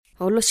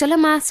olosho le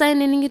Maasai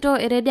neningito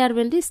eredi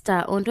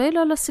Adventista ondo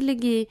ilo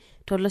siligi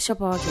tolosho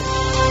pookin.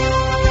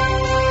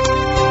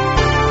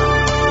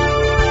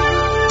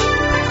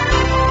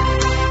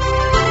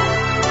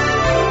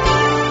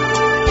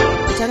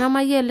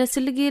 Itang'amayie le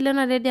siligi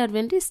lena eredi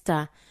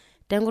Adventista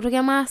tenkutuk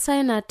e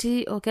Maasai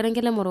natii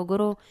okerenket le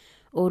Morogoro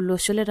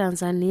olosho le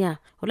Tanzania.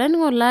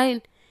 Olaningo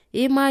line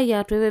imai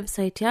atua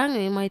website yang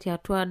imai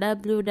atua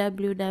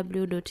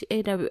www.awr.org.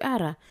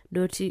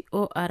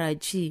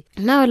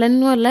 Na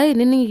olaningo line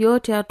nini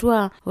yote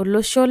atua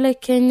olosho le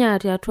Kenya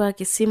atua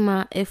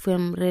Kisima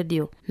FM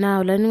radio. Na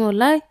olaningo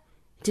line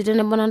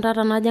titene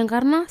bonantata na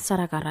jankarna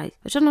sarakarai.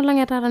 Ochono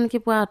lange tata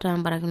nikipuata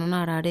mbarakino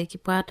narare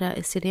kipuata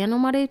Eseriani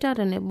olmareita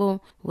tenebo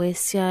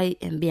Esiai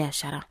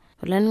embiashara.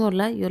 Olaningo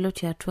la yolo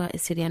tiatua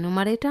Eseriani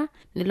olmareita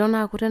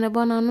nilona akutene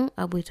bonanu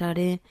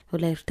abuitare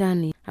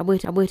olairtani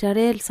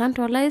abuitare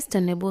centralized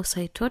tenebo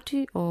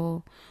saitoti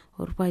o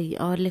orpai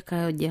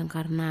oleka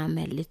jankarna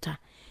melita.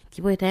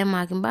 Kipuita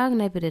ema kimbag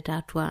na ipirita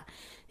atua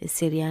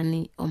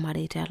Eseriani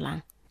olmareita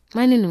lang.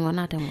 Mani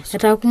ningona temoso.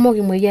 Eta kumok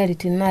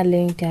imweyialitin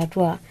naleng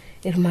tiatua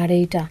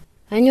olmareita.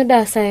 Anyo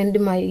da sa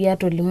ndima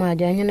yato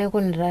limaja anyo na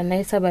ikonira na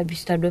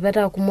isababisha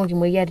dobeta kumok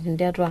imweyialitin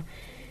tiatua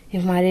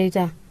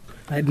olmareita.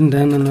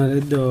 Aidindana na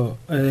redo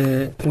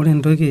ore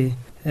ntoki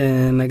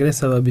nagira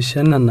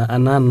sababisha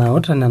na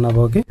ota nana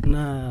boke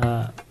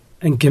na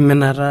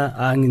enkemenata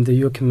anginte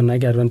yo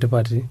kemenaki atua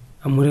ntipati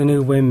amure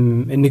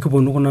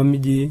nikiponu kuna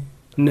miji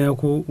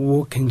neeku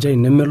wo kenjai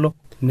nemelo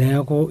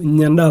neeku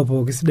nyanda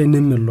pooki sidai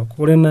nemelo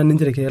ore na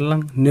ninjere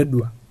lang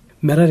nedua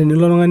mera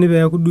tenilo longani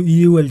peeku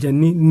iyieu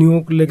alchani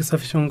niok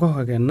lekisafisha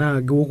nkokake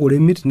na giwok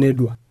oremit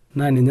nedua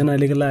na ninye na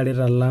lekilare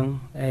lang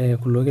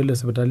kulo kele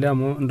hospitali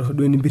amu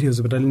ndodo ni biri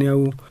hospitali ni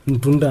au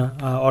ntunda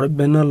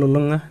orbena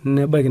lolonga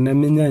nebaki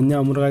nemenya nya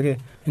amurake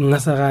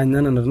ngasa ka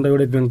nyana na tunda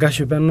yore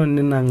bengasho peno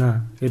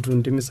ninanga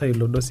etuntimisa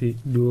ilo dosi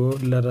duo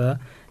lata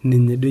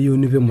ninye de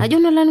yoni pemo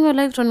ajono lani wa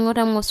electron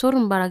ngota mosoro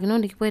mbarakino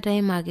ndikipoita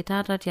ima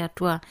kitata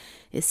tiatua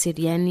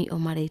Eseriani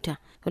olmareita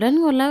olani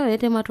ngola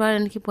wete matwara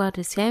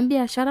nikipoata Esiai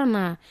embiashara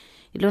na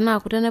ilona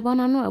akutene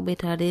bonanu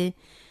abuitare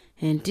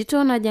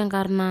entito na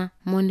jankarna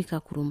Monica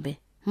Kurumbe.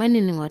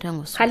 Mani ningota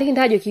ngoso haliki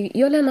ndajo ki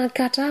yole na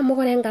kata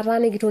mokore ngata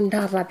ni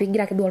kitondara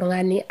pigira kido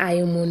olngani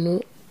ayomonu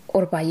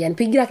orpayan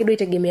pigira kido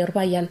itegemea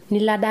orpayan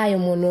nilada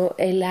ayomonu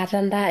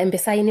elatanda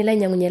empesai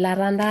nilenyangunye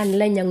latanda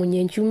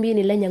nilenyangunye nchumbi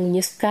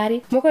nilenyangunye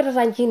sukari mokore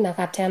tanjina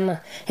katena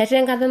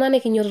etenkatena ne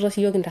kinyoto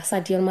siyo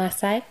Intasati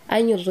olmaasai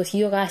ainyoto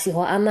siyo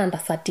asisho ana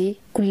Intasati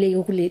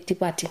kule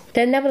tipati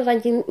tenepo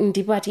tanjin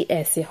ntipati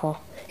esiho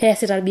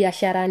esita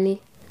biasharani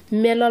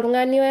melo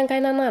olngani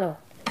wenkaina naro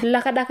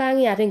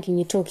lakadakangi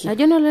atenkinyitoki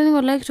ajono leningo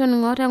electron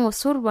ngota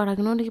ngosur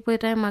barakino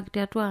ndikipoita makti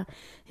atua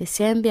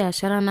Esiai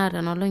embiashara na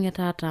tanolonge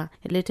tata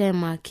eleta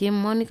maki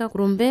Monica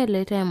Kurumbe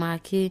eleta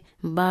maki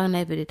mbang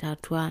na ipirita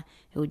atua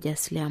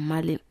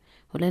ujasiriamali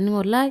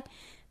oleningo lai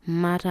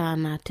mata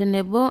na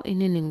tenebo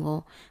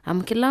ininingo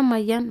amkila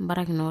mayan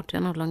barakino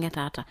tanolonge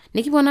tata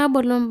nikipona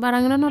bolom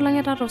barakino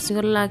nolonge tata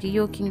singola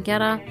kiyo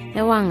kinkera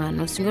ewanga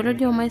no singolo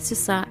dio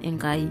maisisa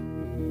engai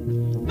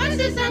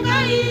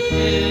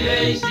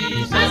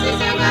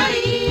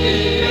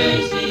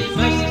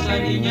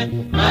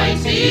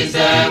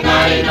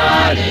Masisangai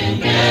na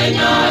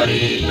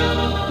lengenyario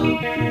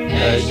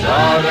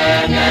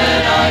Eshore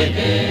nerai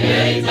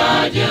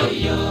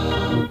peiganya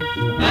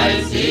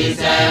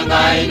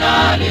Masisangai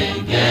na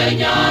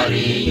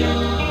lengenyario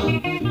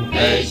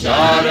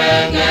Eshore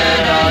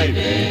nerai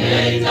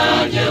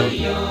peiganya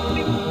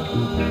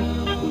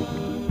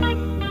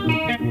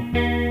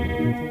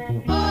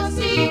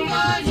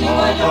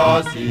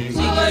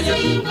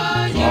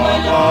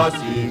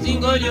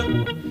Singolyo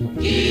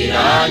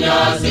kiranya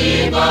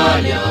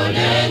singolyo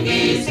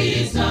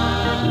lengisisa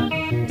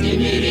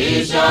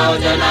timirisha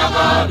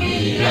janaka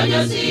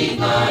kiranya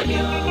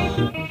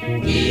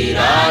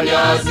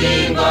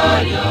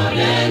singolyo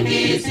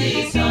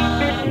lengisisa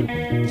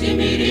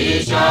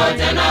timirisha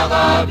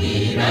janaka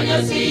kiranya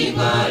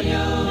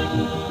singolyo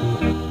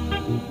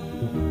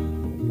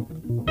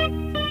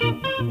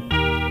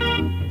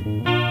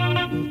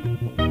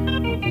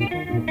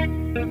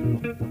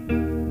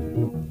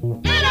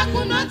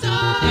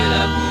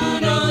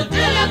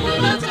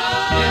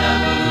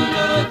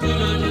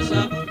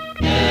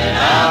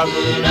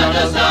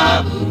Kuna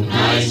sabu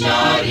na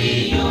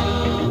shario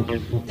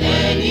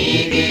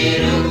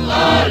tenigiru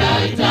ala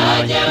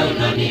itaja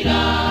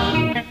unanira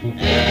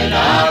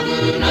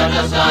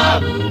kuna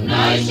sabu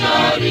na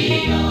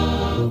shario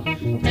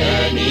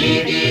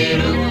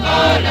tenigiru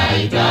ala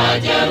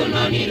itaja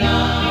unanira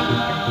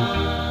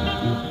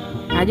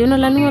ajono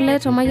laningo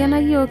leto mayana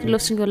yo kilo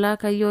singola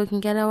ka yo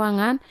kingera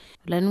wangan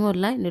laningo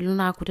lai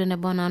niluna akutene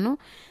bonano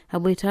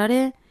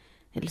abuitare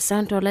el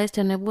santo la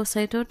este nebo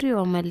saitoti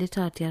o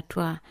malita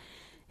tiatua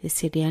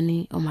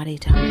Eseriani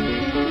olmareita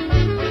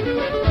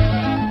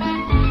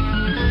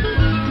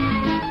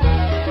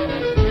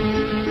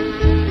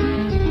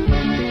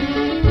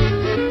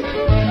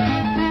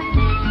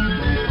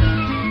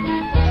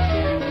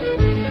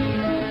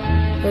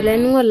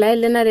Olainingo lai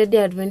lena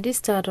Radio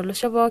Adventista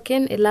tolosho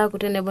pookin ilaaku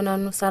tenebo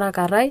nanu Sara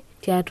Karai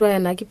tiatua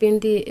ena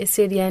kipindi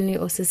Eseriani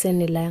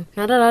oseseni lang.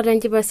 Natara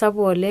tenchipai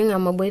sapuk oleng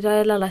amu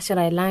aboitare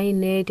lalashara lang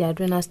ne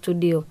tiatua ena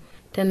studio.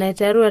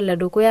 Tenaiteru ele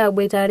dukuya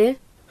aboitare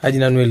Haji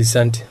nanu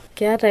Elisante.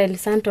 Kiata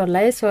Elisante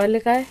olai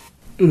swali kai?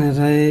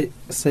 Natai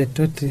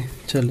Saitoti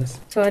Charles.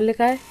 Swali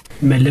kai?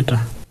 Melita.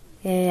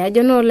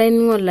 Ajo no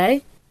olainingo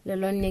lai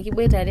lelo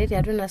nikiboitare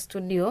tiatua ena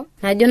studio.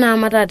 Najo na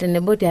amata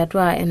tenebo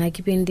tiatua ena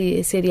kipindi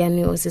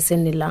Eseriani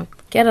oseseni lang.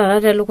 Kiata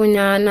rate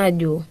lukunya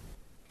najo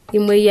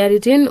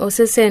imweyialitin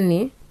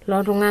oseseni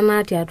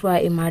loltung'anak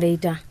tiatua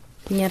imareita.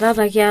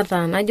 Nyatata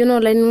kiata najo no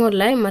olainingo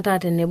lai mata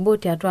tenebo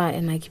tiatua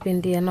ena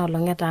kipindi ena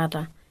olong'e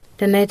taata.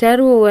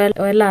 Tenaiteru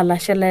wela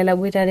alashe lai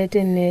laboitare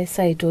tene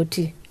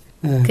Saitoti.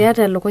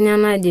 Kiata lukunya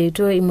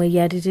najeito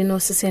imweyialitin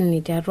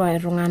oseseni tiatua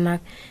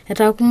iltung'anak.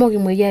 Eta kumok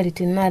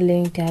imweyialitin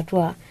naleng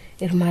tiatua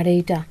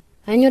irmareita.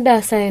 Anyo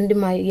da sa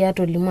endima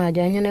yatolimu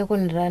ajo anyo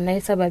naikonita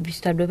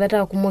naisababishita duo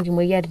peta kumok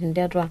imweyialitin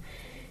tiatua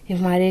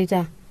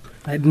irmareita.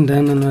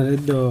 Aidindana na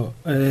redo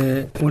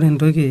ore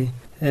entoki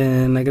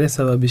nagira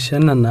sababisha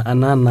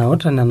ana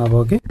ota nena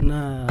pooki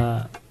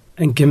na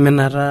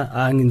enkiminata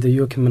ang'inte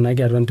yiok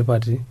kiminaki atua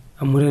ntipati.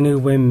 Amu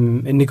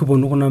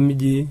enikiponu kuna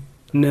miji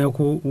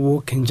neeku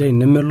wok enjai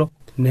nemelo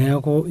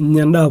neeku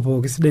nyandaa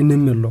pooki sidai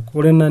nemelo.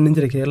 Ore naa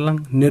ninche irkeek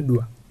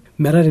nedua.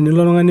 Metaa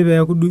tenilo oltung'ani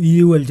peeku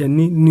iyieu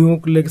olchani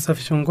niwok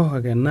lekisafisha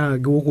nkoshoke naa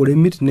kiwok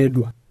oremit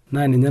nedua.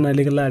 Naa ninye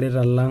nalekilo aret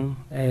alang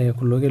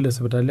kulo keek le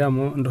sipitali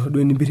amu ntorro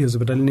duo enimpirie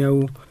sipitali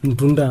niau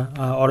ntunda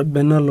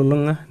orbena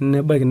lolong'a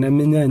nebaiki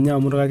nemenyanya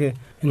amu kake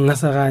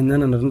ing'asa ake anya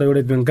nena tunda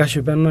ore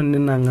pinkashu peno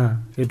ninang'aa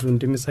etu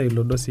intimisa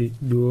ilo dosi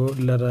duo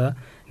letaa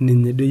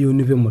ninye duo eyieu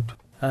nipimut.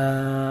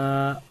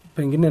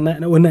 Pengine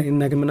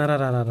ina kiminata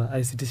taata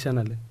aisitisha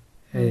nale.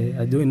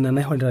 Ajo ina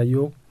naihorita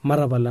yiok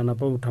matapal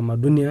enapa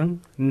utamaduni ang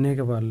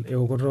nekipal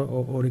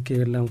eokoto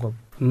orkeek lenkop.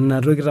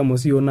 Ina toki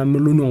tamosi yiok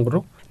nameloni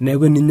enkutuk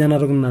neeku eninya ena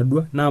toki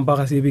nadua naa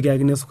mpaka sii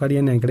pikiyakini esukari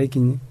enaa enkerai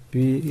kinyi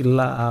pii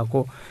ilo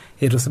aaku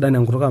eitusidan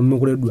enkutuk amu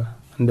mekure edua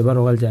indipa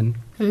toki olchani.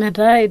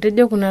 Metaa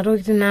itejo kuna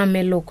tokitin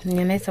naamelok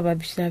ninye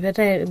naisababisha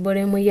peta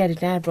ebore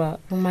imweyiaritin atua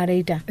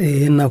irmareita.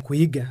 Na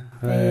kuiga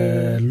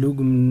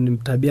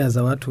tabia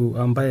za watu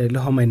ambaye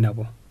lehoma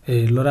inapo.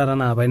 Lorara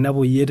na apa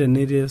inapo yete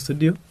netii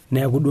studio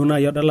neeku duo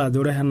naaji adala ajo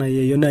ore ena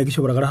yeyio naa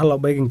kishop irkarash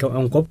lobaiki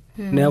enkop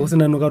neeku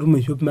sinanu katum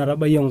aishop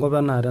metabai enkop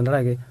enaa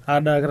tenkaraki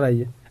adakita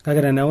yie.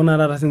 Kake teneeku naa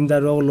taata sinche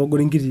atua kulo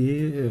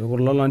gorinkiti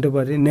kulo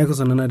lontipati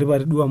nekiso nena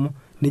tipati duo amu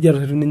nejia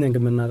etiu ninye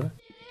enkiminata.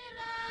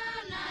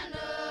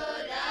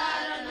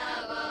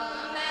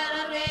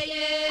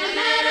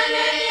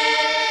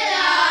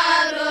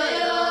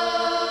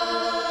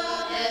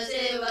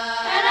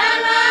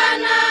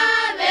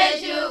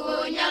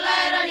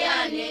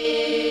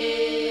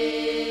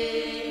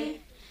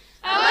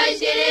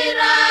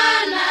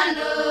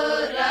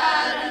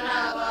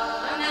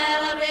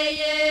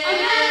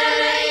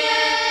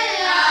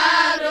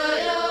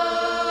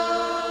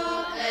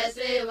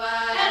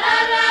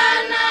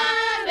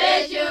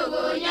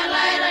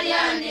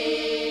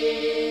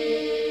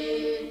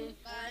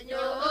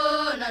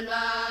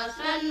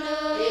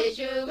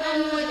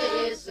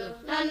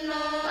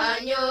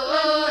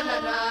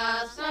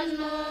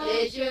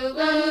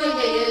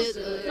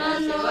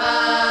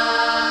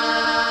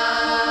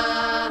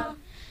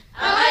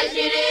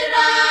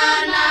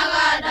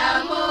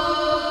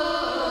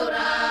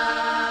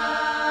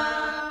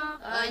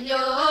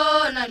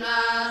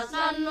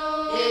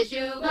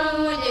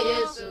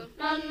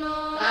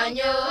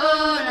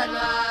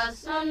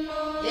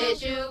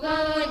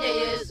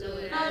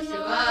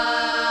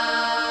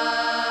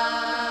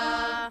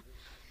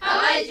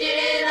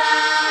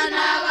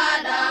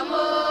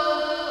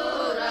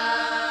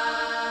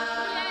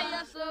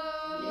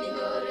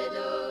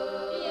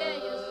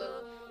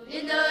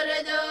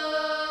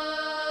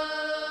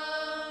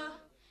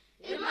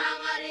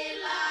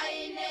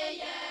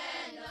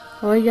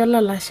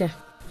 Oyola lasha.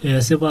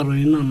 Esipa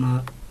toi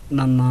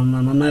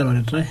nana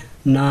nairoritai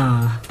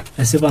naa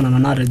esipa nana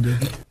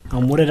natejoki.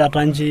 Amu ore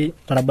taata nji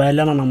tarabaya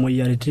nena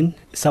moyiaritin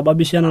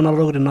isababisha nena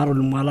tokitin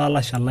natolimu ala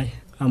lasha lai.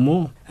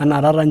 Amu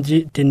enaa taata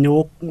nji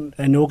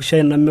teniwok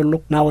shai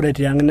namelok naa ore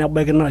tiang'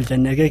 nebaiki naa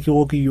olchani ake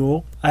kiwok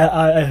iyiok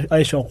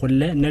aisho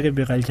kule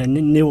nekipik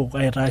olchani niwok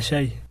aitaa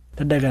shai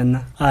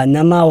tedekenya.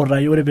 Anya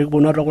nautayi ore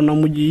peekiponu atua kuna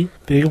mujii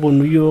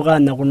peekiponu yiok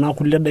anya kuna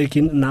kulie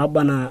daikin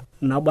naaba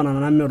nana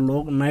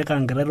namelok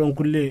naikang'itai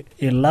toonkulie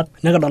ilat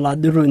nekidol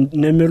ajo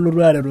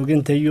nemelotu aretoki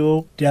ninche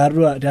yiok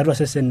tiatua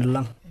seseni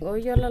lang.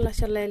 Oyola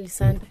lasha lai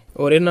Elisante.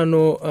 Ore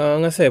nanu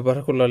ang'asa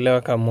aipar kulo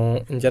lewa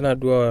amu ninche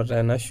naduo oota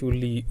ena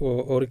shughuli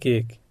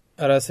orkeek.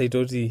 Ara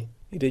Saitoti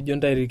itejo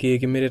ntae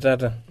irkeek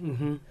imiritata.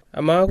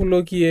 Amaa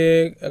kulo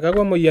keek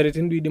kakwa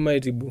moyiaritin duo idim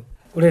aitibu?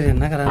 Ore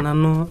tenakata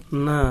nanu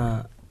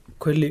naa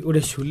kweli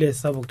ore shule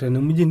sapuk tene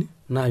mjini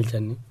naa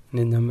olchani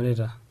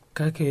ninyamirita.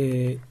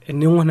 Kake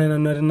ening'or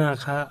nanu naa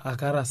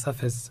akara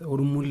surface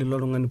ormuli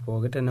loltung'ani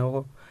pooki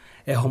teneeku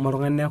ehoma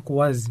oltung'ani neeku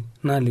wazi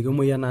naaliki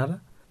emoyian naata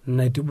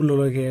naitibu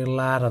lelo keek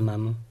laata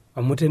nanu.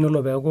 Amu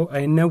tenelo peeku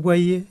ainepu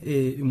ayie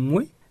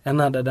imwoi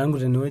enaa dadangu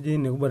tenewueji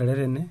nikuboitare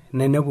tene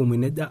nainepu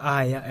mweneja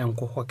aaya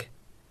enkohoke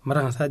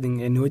matang'asa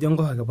ajing enewueji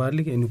enkohoke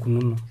paaliki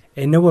enikununo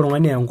enepu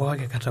oltung'ani eya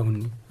enkohoke kata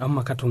 3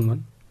 ama kata 4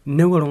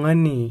 nepu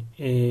oltung'ani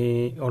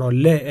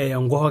orole eya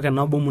enkohoke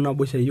nabo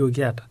mu shayiok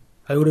kiata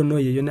kake ore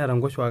nooyeyio neeta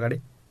nkoshuak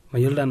are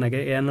mayiolo tenake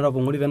eya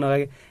natapong'ori peno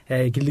kake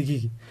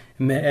kilikiki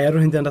eetu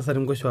ninche entasati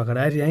nkoshuak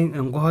are atii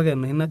enkohoke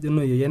enoshi najo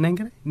nooyeyio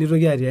enenkerai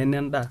nitoki atii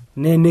enendaa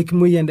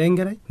nekimwoi endaa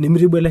enkerai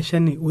nemitibua ele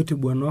shani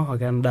oitibua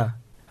enoohoke endaa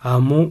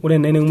amu ore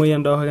naa enekimwoi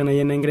endaa ohoke naai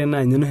enenkerai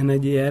naa ninye enoshi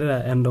naji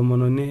eeta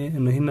entomononi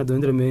enoshi najo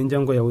ninche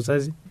mchango ya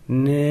uzazi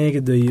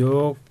nekijo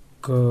yiok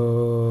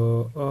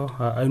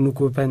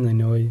ainuku penyo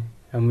inewueji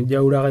amu ijo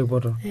aure ake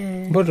aipoto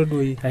mpoto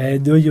duoi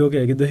ejo yiok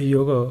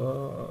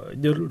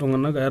jo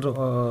iltung'anak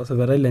eeta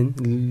sipitali lenye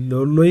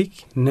looloik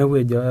nepuo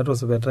ejo eeta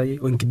sipitali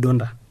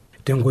onkidonda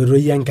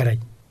tenkoitoi enkerai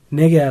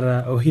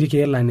nekiata oshi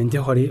irkeek laa ninche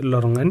ihori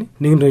ilo tung'ani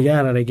nikintoki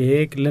aata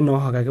irkeek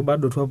lenoohoke ake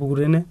bado itu apuku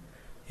tene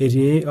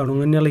etii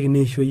oltung'ani olaikino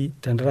eishoi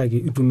tenkaraki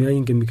itumiai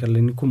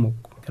nkemikalini kumok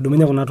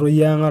edumunye kuna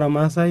toyie ang'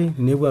 ormaasai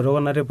nepuo atua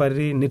kuna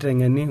tipati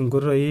niteng'eni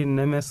nkoitoi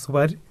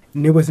nemesupati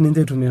nepuo sininche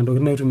aitumia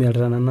ntokitin naitumia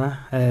iltung'anak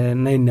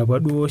nainepu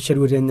duo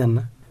sherueti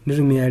enyenak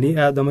nitumiari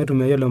ajo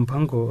maitumiai ole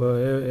mpango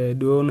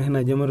duo enoshi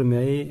naji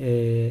maitumiai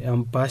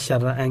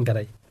empaashata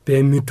enkerai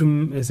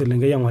peemitum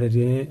eselenkei ang'or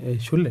etii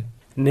shule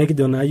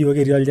nekijo naa yiok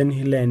etii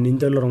olchani laa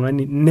nincho ilo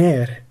tung'ani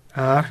neer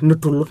aar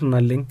nitulut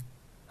naleng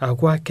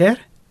aaku akeer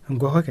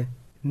enkohoke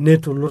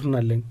netulut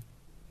naleng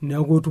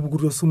neeku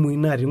etupukutuo sumui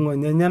natii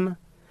ng'onyo enyenak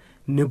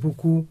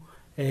nepuku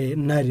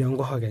natii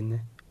enkohoke enye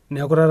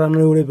neeku taata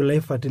ore pilo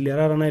aifuatilia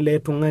taata nai ele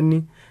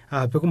tung'ani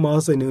apik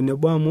mawaso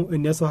nebo amu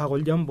enias ohoke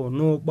oljambo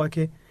noobo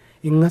ake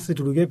ing'as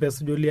aiturukie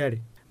peesuju liare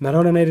metaa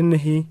ore nai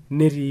tenehi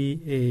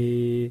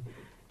netii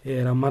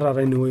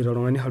eramatata inewueji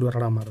toltung'ani harua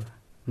taramata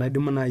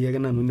naidimu naai ake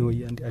nanu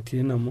inewueji atii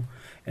amu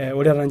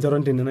ore taata ninche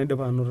eton tene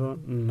naidipa anoto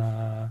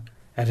naa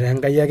etaa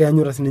Enkai ake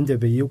eanyita sininche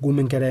peyie egum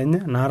inkera enye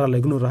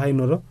naatalaikinoto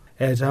hainoto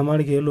etama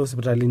irkeek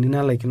loosipitalini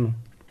nalaikino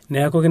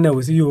neeku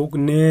kinepu sii yiok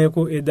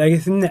neeku ejo ake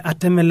sinye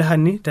atem ele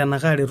hani tenaa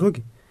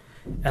kaaretoki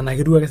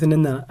enaketiu ake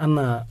sininye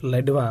anaa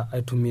ilaidipa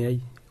aitumiai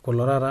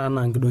kulo taata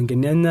anaa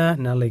nkidongeni enya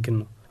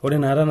nelaikino ore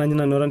naata naji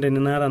nanu eton tene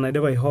naata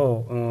naidipa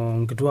aihoo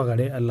nkituak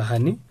are ele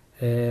hani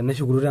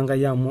nashukuru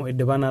Enkai amu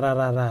idipa naa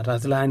taata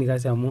ataas ilo hani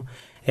kasi amu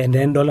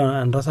enidol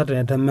entasat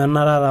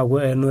etemena taata aaku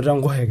enoto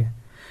enkohoke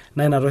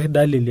naa ina toshi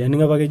dalili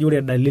aning apa keji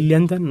ore dalili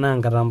enchan naa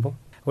nkatambo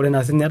ore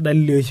naa sinye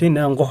dalili eishoi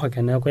naa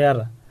enkohoke neeku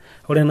iyata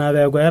ore naa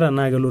peeku iyata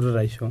naa kelotu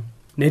taisho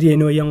netii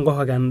enewueji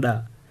enkohoke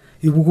endaa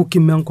ipuku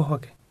kime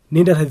enkohoke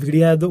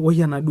nintafikiria ajo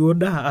oi enaduo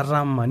daa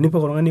atama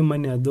nipik oltung'ani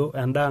imani ajo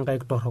endaa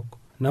nkaik torrok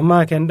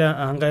nemaake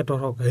endaa nkaik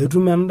torrok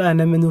etum endaa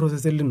nemenyor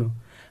osesen lino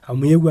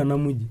amu eewuo ena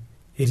muji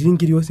etii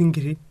nkiri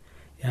osinkiri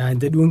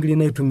ninche duo nkiri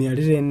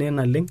naitumiari tene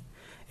naleng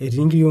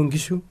etii nkiri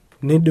oonkishu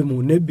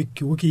nidimu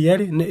nebik wiki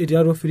are etii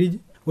atua firiji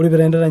ore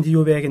peetendata nchi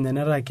yiok peekinya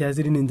netaa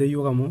kiasiri ninche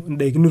yiok amu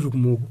ndaikin itu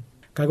kimoku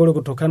kake ore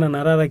kutokana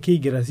na taata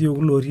kiigita sii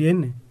yiok lotii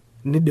ene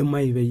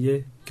nidimai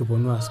peyie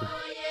kiponu aasuj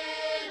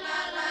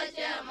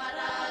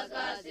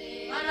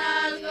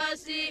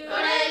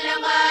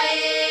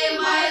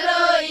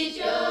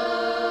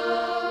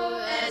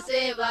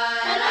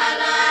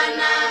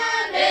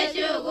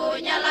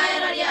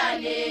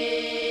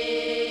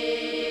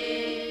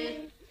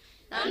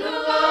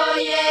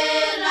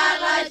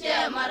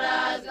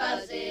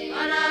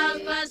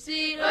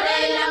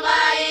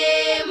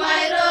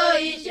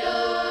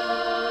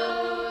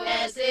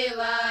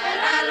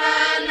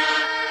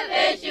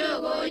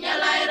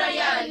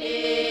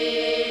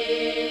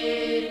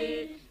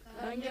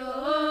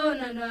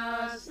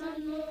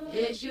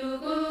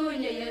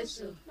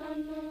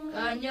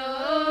kanyo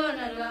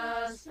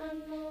nalas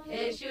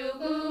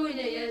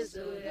eshugunye Yesu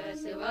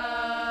yaseba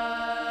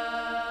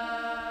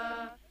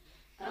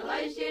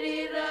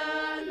alaishirira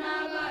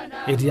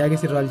nagana etii ake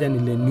sii olchani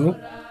lenio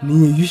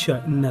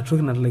niyeyusha ina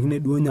toki natalaikine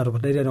duo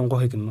nyarupdai tiatua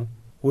enkohoke ino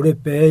ore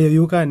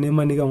peeyeyuka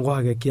nimaniki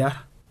enkohoke kiar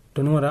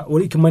toning'ora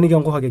ore kimaniki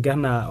enkohoke kiar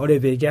naa ore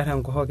peekiar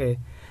enkohoke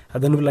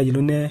ajo nanu piilo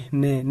ayiolou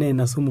nee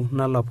ina sumu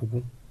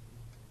nalapuku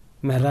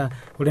metaa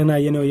ore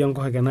naai enewueji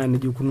enkohoke naa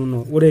nejia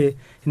ikununo ore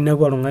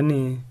inepu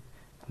oltung'ani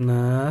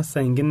naa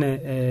saa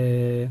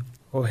ingine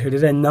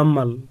ohirita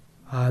enyamal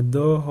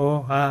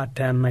ajo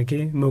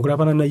tenake mekure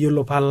apa nanu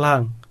ayiolo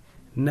palaang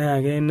naa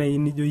ake nai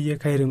nijo yie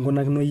kaira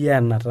inkunakino yie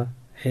enata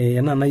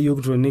enaa nai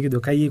yiok nikijo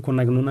kai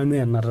aikunakino nanu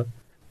enata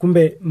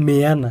kumbe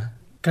miyana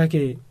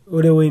kake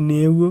ore ewueji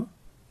neewuo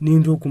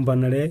nikincho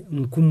kumbanare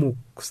nkumok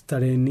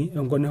stareni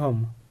enkop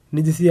nihomo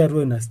niji sii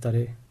atua ina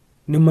starehe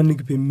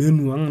nimaniki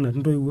pemenu ang' natii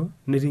ntoiwuo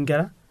netii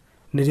nkera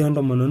netii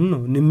entomononi ino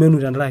nimenu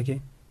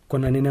tenkaraki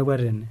kuna ninepua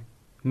tene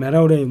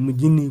metaa ore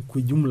mjini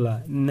kwa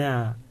jumla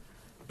naa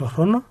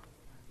torrono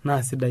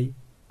naa sidai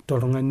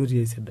toltung'ani otii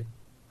esidai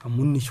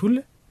amu ni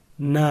shule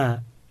naa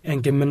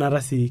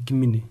enkiminata sii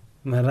kiminie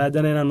metaa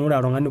ajo nai nanu ore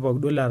oltung'ani pooki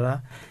duo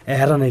letaa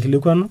eeta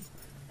naikilikwanu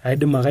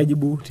aidim ake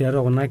aijibu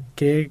tiatua kuna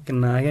keek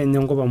naa keenya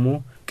enkop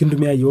amu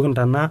kintumia yiok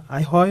intana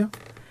aihooyo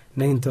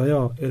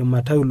nekinchooyo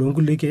irmatawi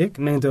loonkulie keek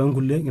nekinchooyo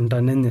nkulie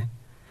intana enye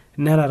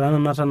nerara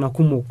natana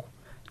kumok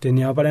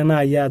teniapare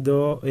naaji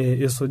ajo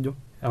isuju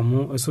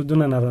amu isuju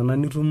nena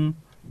nitum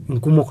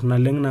inkumok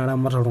naleng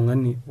naramat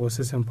oltung'ani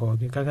osesen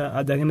pooki kake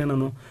ajo ake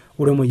nanu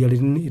ore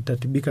moyiaritin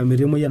itatibika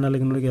metii moyian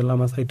nalekino irkeek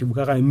lamasa aitibu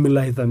kake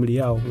imila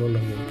aithamiria ao kulo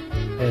keek.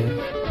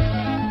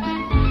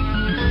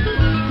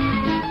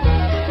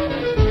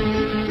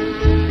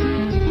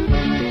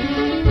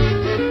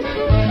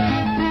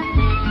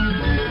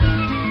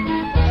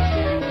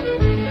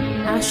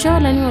 Asho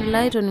lani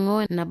olai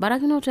toningo na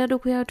barakino tedo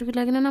kuya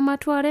tukilakina na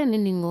matuare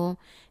niningo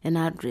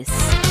ena address.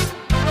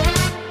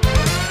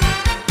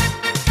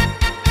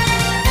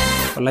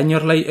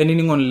 Olanyor lai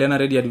eniningon lena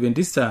Radio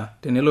Adventista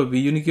tenelo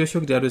piyu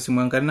nikioshoki tiatua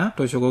esimu enkarna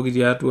toshokoki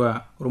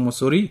tiatua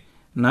ormosori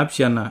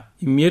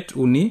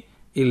 753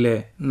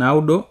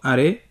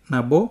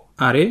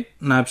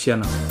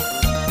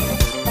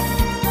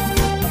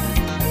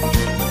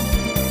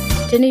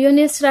 Teniyo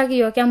nisiraki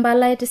yo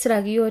kembalai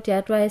tisiraki yo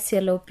tiatua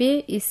SLOP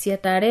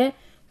isietare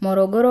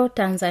Morogoro,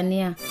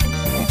 Tanzania.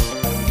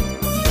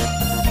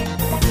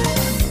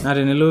 Na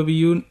tenelo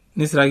piyu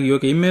nisiraki yo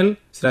email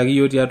siraki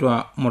yo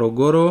tiatua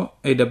Morogoro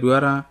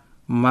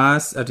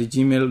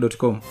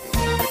awr@gmail.com.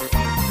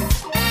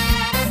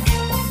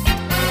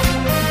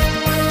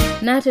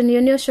 Na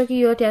teniyo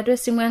nioshoki yo tiatua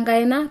simu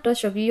enkaina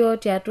toshoki yo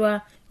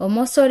tiatua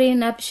omosori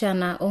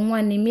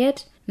 745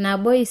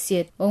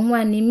 naboisiet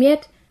 45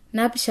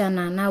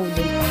 napishana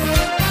naudo.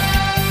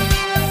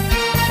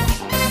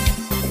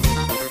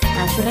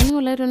 Ashurani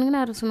olai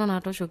toningina atusuno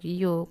na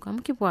toshoki yo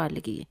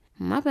kamkipwaliki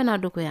mapena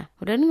dukuya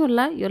urani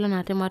olai yola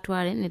na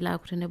tematuare nila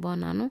kutene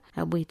bonano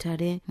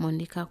abuitare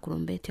Monica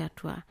Kurumbe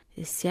tiatua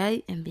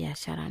Esiai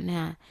embiashara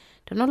nea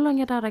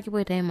tonolonge tata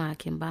kipoita ima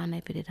kimbana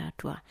ipiri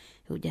tatua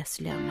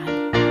ujasiriamali.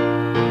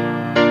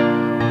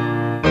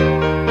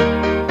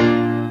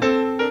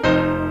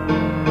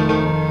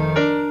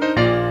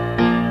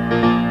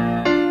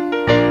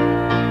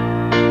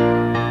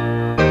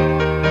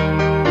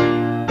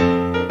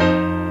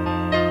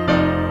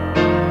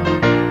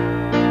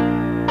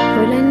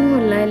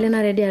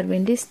 Radio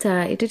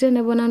Adventista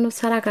ititene bonano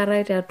saraka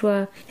right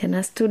atua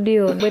ena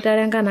studio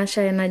betarenga na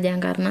sha ena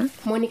jangarna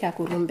Monica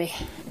Kurumbe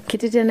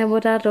kititene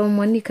botato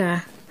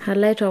Monica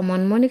halaito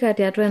Monica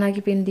tiatua na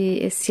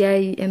kipindi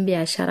Esiai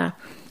embiashara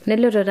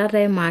nelio tata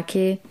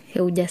emake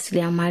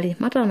ujasiriamali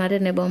mata na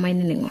tene bo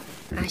mainingo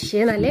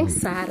ashena leng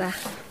Sara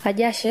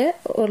ajashe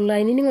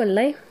online ningo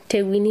online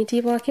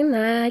tewiniti pokin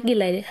na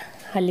gilai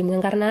alimu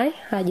enkarnai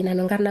ajina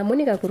nonkarna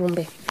Monica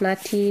Kurumbe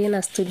nati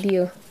na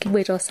studio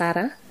kiboito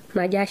Sara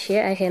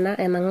najashe ahena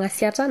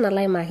enangasiata na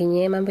lai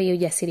makinye mambo yo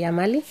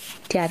jasiriamali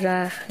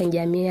tiara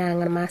njamii ya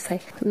ngarmasai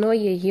no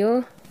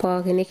yeyo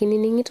pokene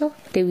kininingito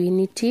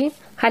tewiniti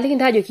haliki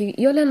ndajo ki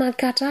yole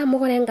nakata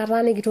mokore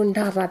ngatane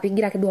kitondava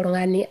pigira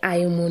kidorongani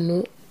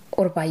ayomonu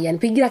orpayan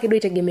pigira kido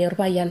itegemea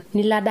orpayan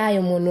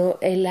niladayo mono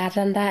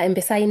elatanda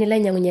empesai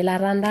nilenyangunye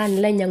laranda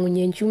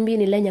nilenyangunye nchumbi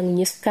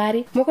nilenyangunye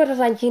sukari moko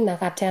tatanjina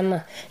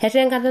katena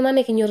hetengatena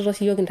nekinyororo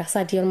siyo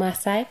Intasati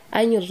ormasai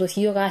ainyororo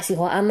siyo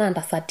asisho ana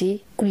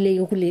Intasati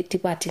kule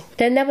tipati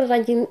tenepo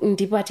tatanjin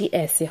tipati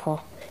esiho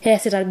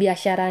esita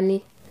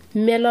biasharani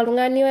melo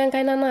oltung'ani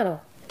wenkaina naro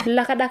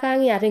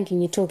lakadakangi ate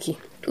nkinyitoki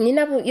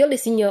ninapo yole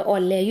sinyo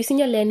ole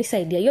yusinyo le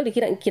nisaidia yole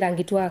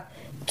kirangitwa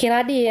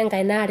kiradi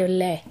enkainare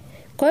le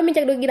kwa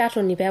minja kido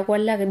girato ni pe kwa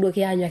la kido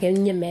kianya ke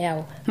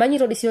nyemeyao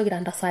manyito disio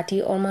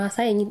Intasati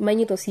ormasai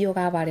manyito siyo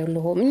ka bare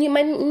loho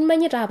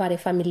manyita bare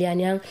familia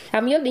nyang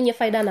amyo dinye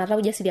faida na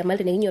tau jasiri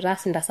amalde ne nyora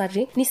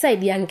Intasati ni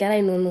side ya ngera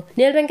inono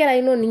nelde ngera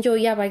ino ninjo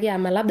yapa ki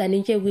ama labda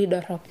ninje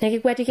widoro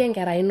nekikwatike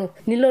ngera ino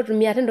nilotu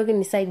miate ndoki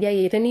ni side ya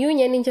yete ni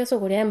yunye ninje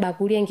sokore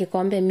embakuri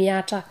enkikombe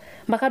miata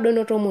mbaka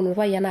dono to munu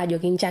pa yana ajo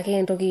kinchake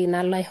entoki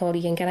nalai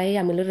hori ngera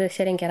ya amulore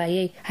sere ngera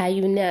ye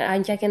ayune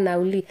anchake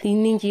nauli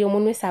ninji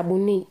yomunu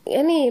sabuni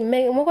yani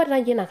moko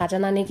tanjina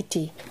katana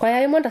nekiti kwa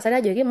ya Intasati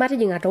ajoki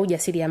matijinga to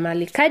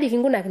ujasiriamali kadi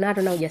kinguna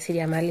kinato na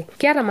ujasiriamali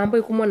kiata mambo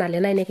ikumona le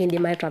naine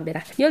kindima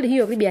etobera yoli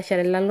hiyo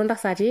biashara la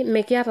Intasati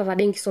mekiata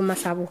tadengi soma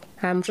sabu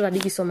mtu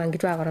tadiki soma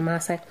ngitu akora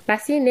masai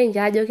basi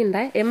nenja ajoki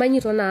ndai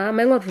emanyito na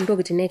maingotu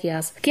ntoki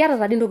tinekias kiata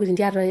tadi ntoki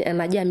tiato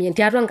enajamii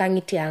tiato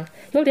ngangiti yang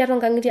yoli tiato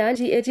ngangiti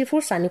anti eti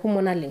fursa ni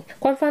kumona le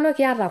kwa mfano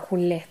kiata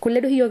kule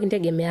do hiyo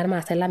kintegemea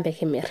masai lambe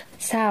kimir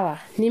sawa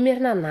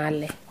nimirna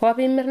nale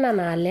hopi mirna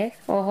nale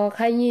oho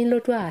kanyi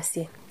lotu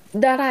asi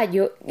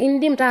darajo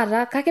indim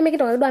tata kake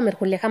mekito ndo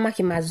amerkule kama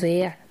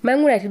kimazoea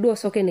mangura tido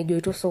soke ne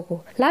joito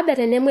soko labda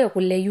tenemwe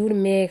kule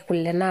yurme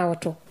kule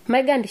naoto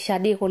magandi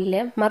shadi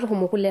kule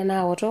maruhumu kule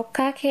naoto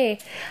kake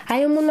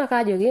ayomuna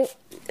kajoge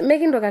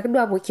mekindo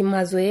kakidwa hapo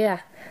kimazoea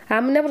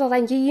amne tata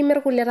nji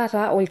yimer kule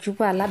tata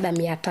olchupa labda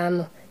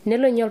 500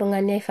 nelo nyoro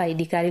ngani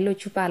faidika lilo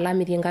chupa la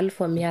miringa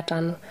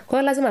 1500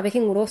 kwa lazima peki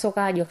nguroso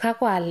kajo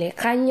kakwale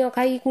kanyo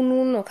kai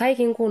kununo kai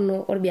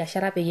kinkuno or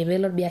biashara pe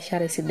yebelo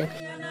biashara side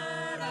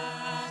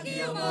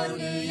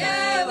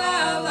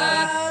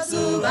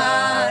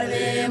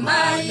Subare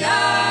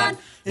mayan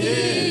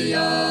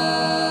iyo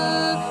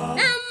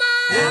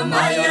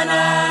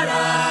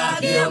emayanara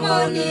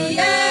kiomoni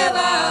ye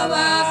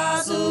baba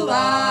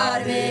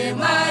subare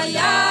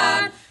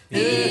mayan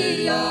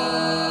iyo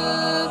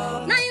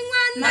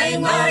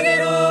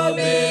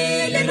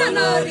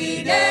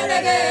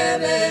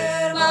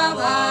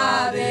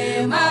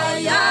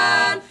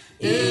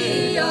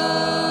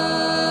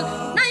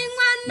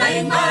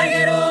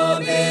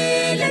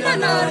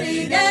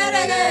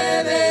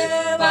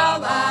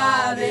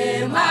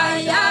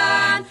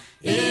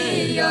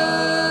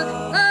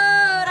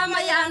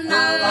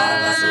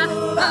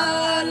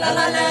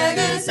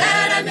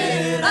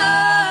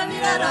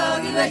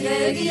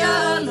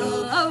yegiyalo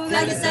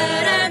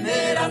nagisere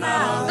mirana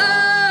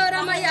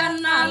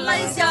ramayana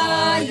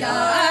laisaya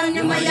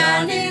ni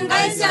mayani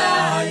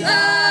ngaisaya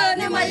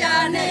ni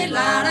mayani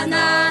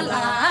larana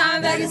la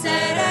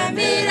nagisere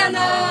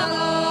mirana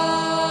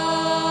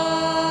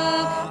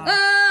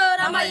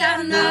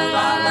ramayana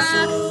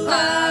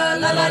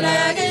la la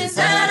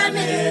nagisere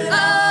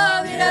mirana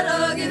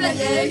virarogi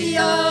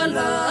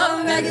yegiyalo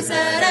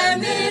nagisere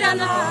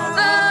mirana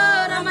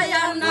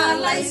ramayana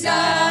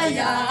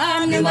laisaya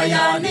ni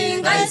mayani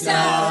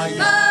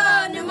ngaisaya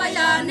ni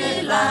mayani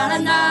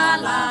larana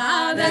la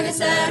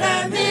nagisere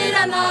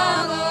mirana.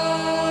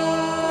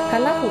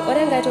 Halafu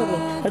ore ngai toki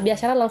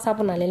biashara lang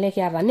sapu nalelek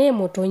kiata ne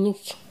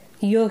motonyik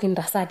iyiok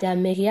intasati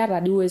amu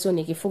mekiata dii uwezo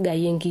nikifuga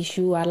yie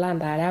nkishu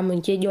alantare amu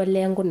nchejo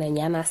lengu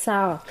nenyana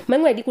sawa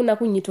maing'ua dii kuna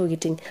kunyi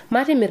tokiting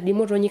matimir dii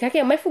motonyik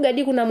kake maifuga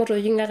dii kuna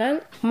motonyik ng'akan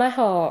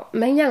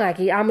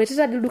mainyiang'aki amu etii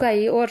tadii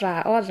ildukai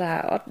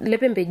oota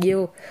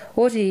lepembejeo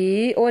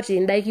otii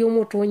ndaiki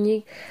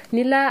omotonyik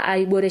nilo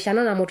aiboresha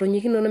nena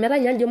motonyik inonok metaa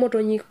nyanjo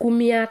motonyik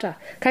 10 ata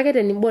kake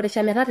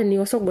teniboresha metaa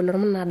teniya osokoni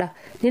ormunada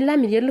nilo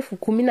amirie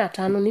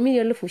 15,000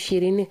 nimirie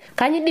 20,000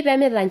 kanyo dii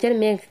peemirita nche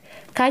irmeek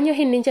kanyo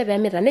hi ninche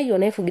peemirita neyiolo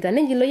naifugita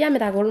nenjilo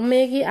yamiraki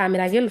ormeeki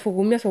amiraki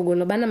 10,000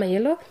 osokoni bana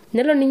mayiolo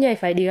nelo ninye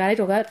aifaidika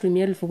aitoki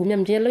atumie 10,000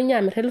 mchelo ninye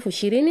amir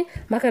 20,000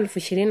 mpaka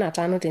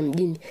 25,000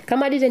 temjini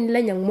kama dii tenilo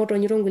ainyang'u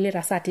motonyik toonkulie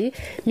tasati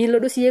milo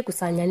duo siye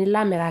kusanya nilo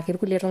amiraki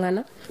irkulie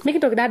tung'anak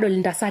mikintoki daa adol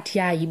intasati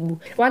aibu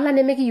wala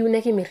nemekiyieu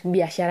nekimir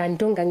biasharani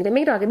toonkang'itie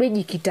mikintoki ake duo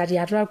ejikita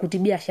tiatua kuti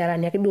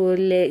biasharani ake duo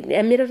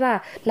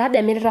emirita labda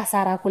emirita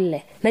Sara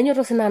kule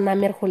nanyoto sinanu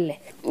namir kule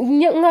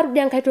ng'oru dii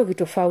enkai toki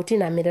tofauti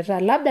namirita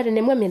labda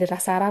tenemua emirita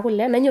Sara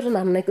kule nanyoto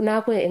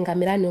naaku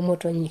enkamirani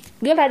omotonyik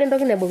gil tadi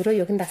entoki naibokito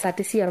yiok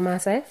intasati sii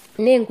ormaasai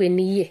nee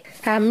enkwenieyie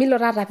milo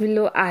taata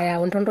pilo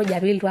ayau ntontoja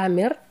piiltu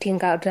amir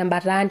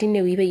tembata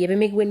tinewueji peyie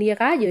pemekikwenieyie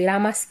kaajo ira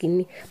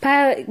maskini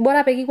pa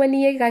bora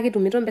pekikwenieyie kake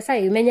itumito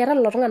mpisai menyara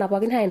lelo tung'anak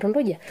pookin haya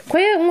ntontoja kwa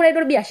hiyo ng'urai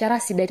duo biashara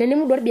sidai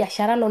tenemu duo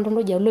biashara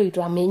lontontoja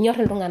loito amu enyor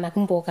iltung'anak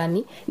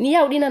mpokani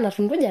niyau dii nena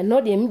tontoja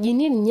nodie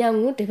mjini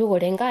ninyang'u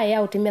tipik enkai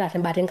yau timira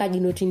tembata enkaji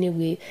ino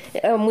tinewueji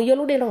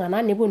muyiolou dii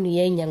iltung'anak neponu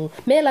ainyang'u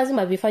mee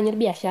lazima piifanyie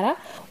biashara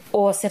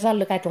osita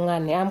likae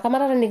tung'ani amu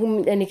kamatata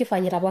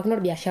nikifanyita pookin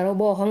biashara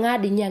obo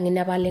ng'adi nyang'i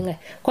nepaling'ae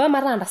kwa hiyo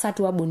mataa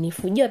ntasati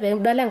wabunifu ijo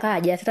peedol enkai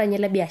ajo easita nye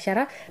ile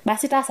biashara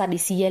basi taasa dii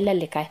siiyie ele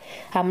likae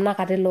amu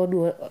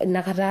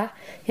nakata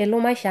elo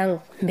maisha ang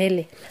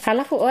mbele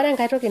halafu ore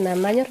enkai toki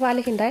nanyor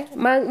paaliki ntae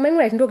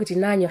maing'urai ntokitin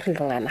naanyor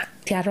iltung'anak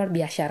tiatua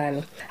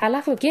biasharani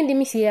halafu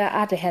kiindimi sii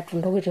atehet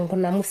ntokitin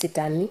kuna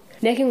musitani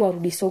neking'oru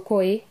dii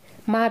sokoi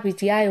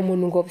maapitie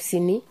aomonu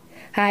nkopisini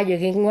ajo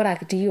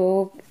king'uraki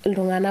tiyiok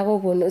iltung'anak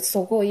oponu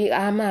sokoi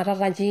ama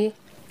tata nji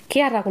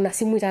kiata kuna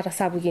simui tata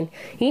sapukin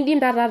indim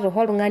tata atoosho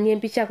oltung'ani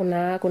empicha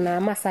kuna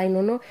masaa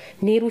inonok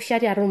nirusha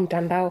tiatua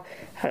mtandao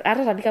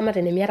ata tadi kama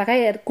tenemiata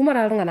kake kumok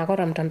iltung'anak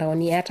oota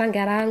mtandaoni eeta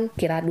nkera ang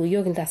kira duo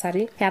yiok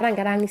intasati eeta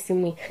nkera ang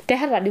isimui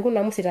teheta dii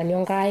kuna musitani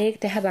onkaik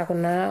teheta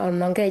kuna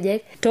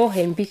ononkejek toosho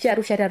empicha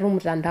rusha tiatua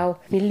mtandao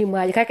nilimu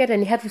ajo kake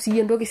tenihetu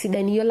siiyie entoki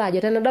sidai niyiolo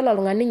ajo tenedol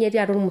oltung'ani nye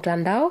tiatua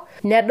mtandao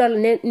nedol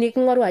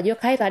niking'oru ajo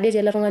kai tadi etii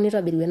ele tung'ani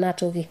oitobiru ena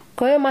toki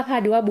kwa hiyo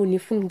mataa dii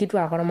wabunifu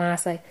nkituak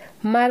ormaasai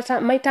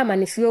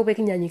maitamani siyiok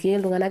pekinyanyikie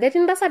iltung'anak etii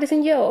ntasati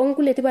sinche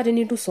onkulie tipati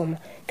nitusoma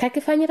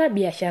kakifanyita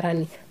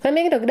biasharani kwa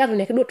mekintoki daa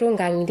atoni ake duo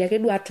toonkang'itie ake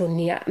duo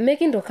atoni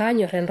mekintoki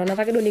aanyor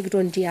entonata ake duo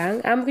nikiton tiang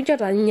amu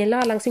kinchota ninye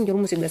lewa lang sinche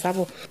ormusigo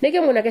sapuk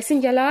nekemon ake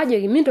sinche lewa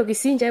ajoki mintoki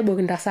sinche aibok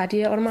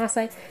intasati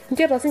ormaasai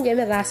nchoto sinche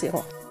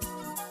metaasisho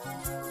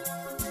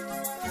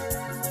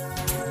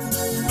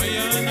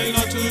mayana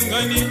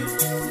ilatungani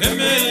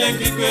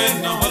nemelekikwe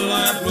na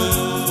olaro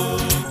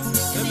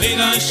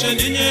nemina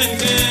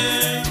sheninyete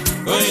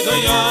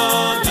goidoya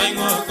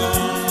laingoko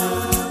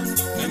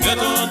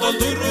nemeto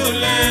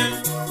durule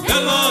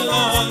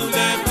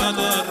galolole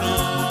padoro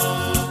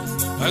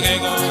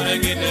agegore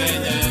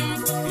gidenye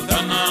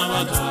itana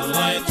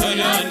batolai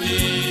toyani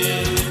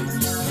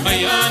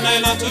mayana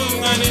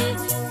ilatungani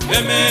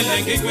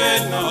nemelekikwe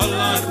na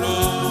olaro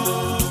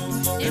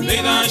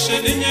nemina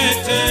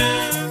sheninyete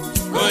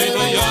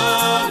goidoya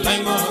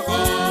laingoko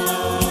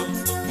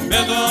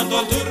nemeto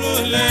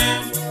durule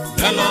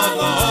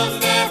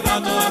galolole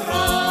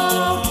padoro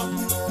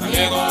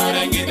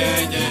agegore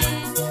gidenye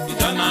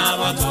itana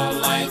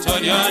batolai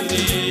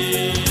toyani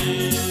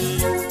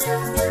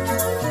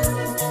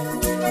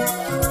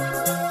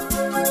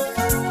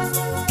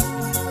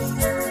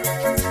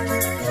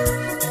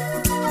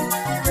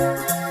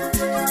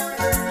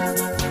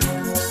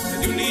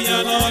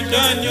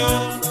kanyo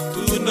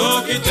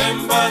tuno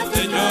kitemba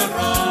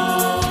tenyoro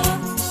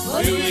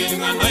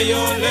oyuinga na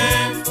yole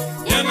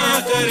yana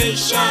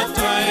terisha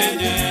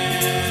taenye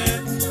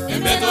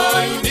embedo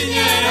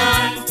yuninyera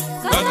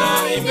kata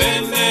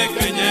ibene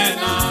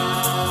kenyena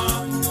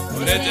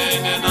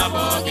uretene na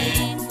bogi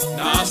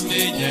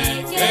nasninye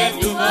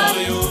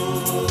kedubayu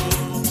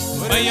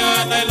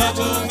urayana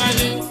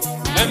ilatungani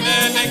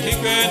emene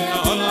kikena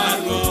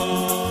olargo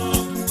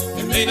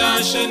emina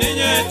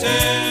sheninyete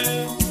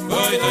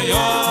goido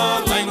yo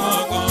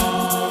laingoko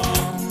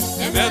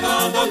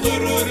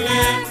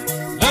turule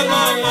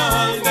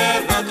lalololde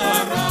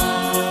ratoro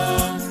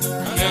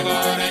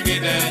kagegore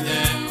gidenye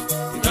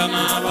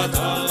idana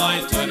batola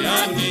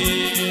italiani.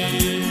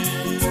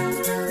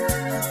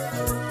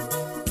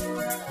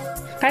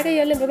 Kake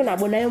yiolo entoki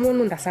nabo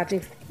naomonu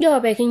ntasati joo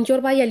pekincho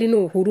orpayian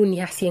lino uhuru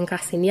niasie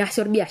enkasi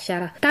niasie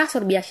orbiashara taasa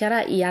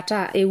orbiashara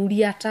iyata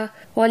euriata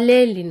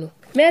olee lino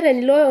meeta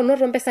enilo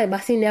onoto mpisai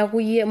basi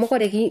neaku yie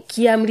mokore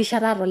kiamrisha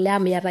taata olee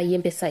amu iyata yie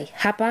mpisai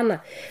hapana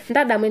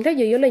ntadamu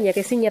entejo yiolo nye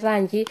ake sinye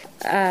tanji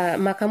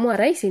makamu wa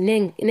rais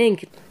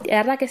nengi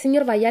eeta ake sinye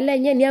orpayian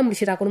lenye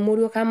niamrishita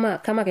kormorio kama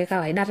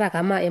kawaida ta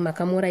kama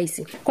makamu wa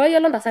rais kwa hiyo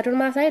yiolo ntasati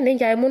ormaasai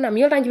ninche aimuna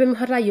yiolo tanji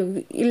pemihota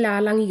yiok ila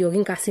alang yiok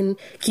inkasin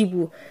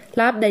kipuo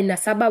labda ina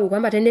sababu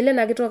kwamba tenele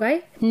na kitok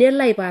ai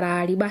nelo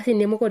aiparari basi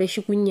nemokore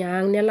shukunye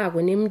ang nelo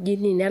akweni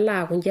mjini nelo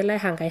akunje lai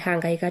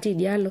hangai kati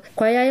dialo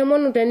kwa hiyo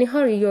aimonu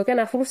tenihori yiok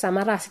ena fursa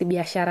mataas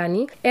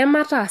biasharani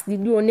ematas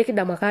diduo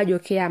nikidamu kajo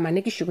kiama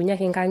nikishukunya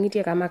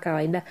kinkangitie kama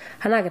kawaida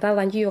hana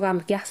kitata njiyo kama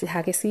kiasi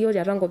hake siyo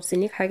jata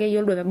ngopsini hake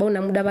yoldo beba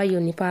una muda bayo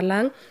ni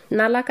palang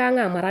nalaka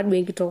nga maradu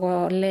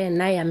enkitoko le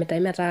naye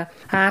ametaimeta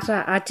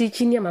hata ati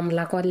chini ya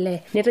mamlaka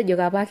le netejo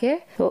kapake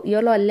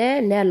yolo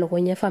le nelo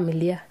kwenye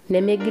familia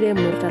nemegire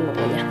murta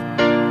lokonya.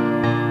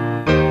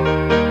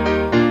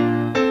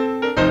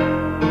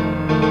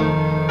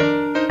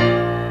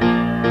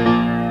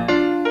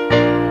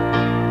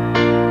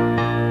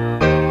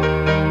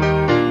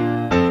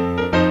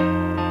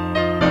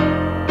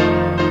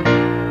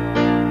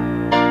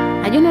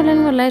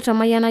 Lai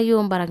tamayana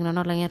yo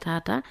mbarakinono lange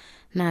tata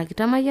na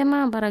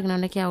kitamayana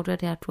mbarakinono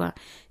kiautote atua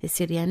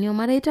Eseriani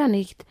olmareita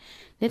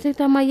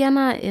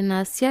netamayana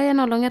ena siai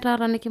na longe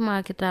tata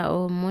nikimakita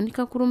o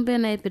Monica Kurumbe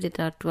na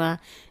epirita atua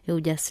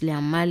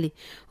eujasiriamali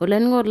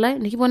olainingo lai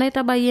nikipona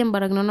itabaye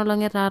mbarakinono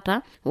lange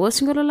tata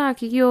osingolo la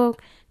kiyo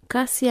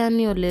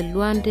kasiani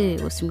olelwande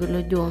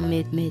osingolo jo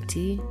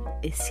meti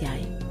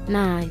Esiai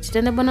na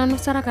itene bona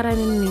nusara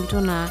karani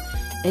ningitona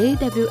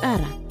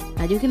AWR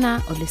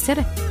ajukina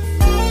olesere.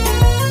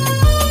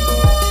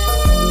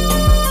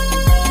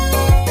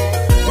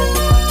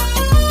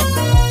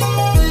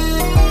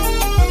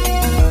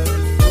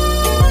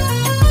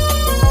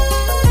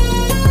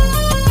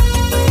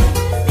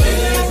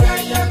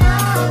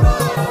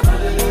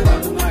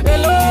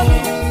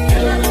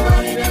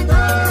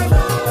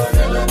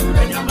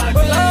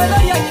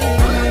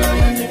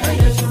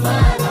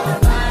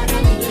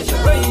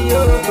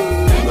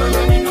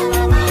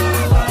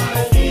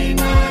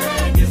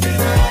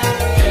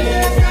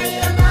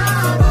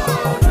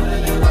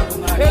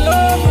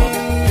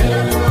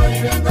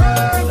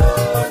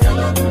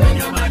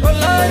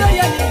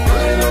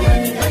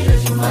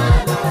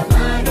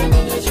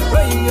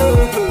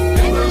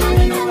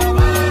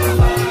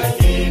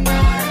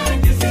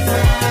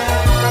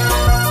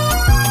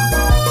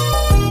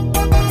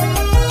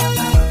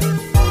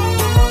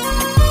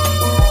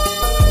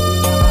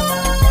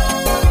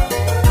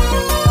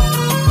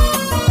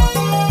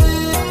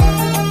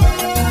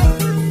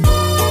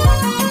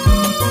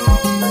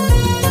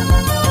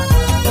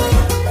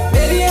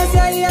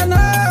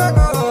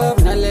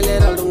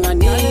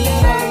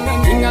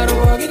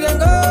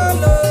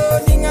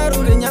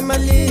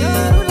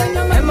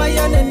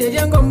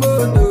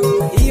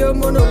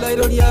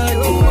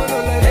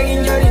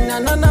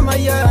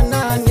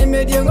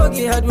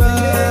 Hadwa,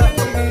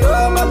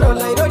 yo mano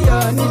la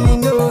iroria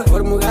nilino,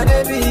 por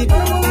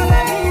mugarebi.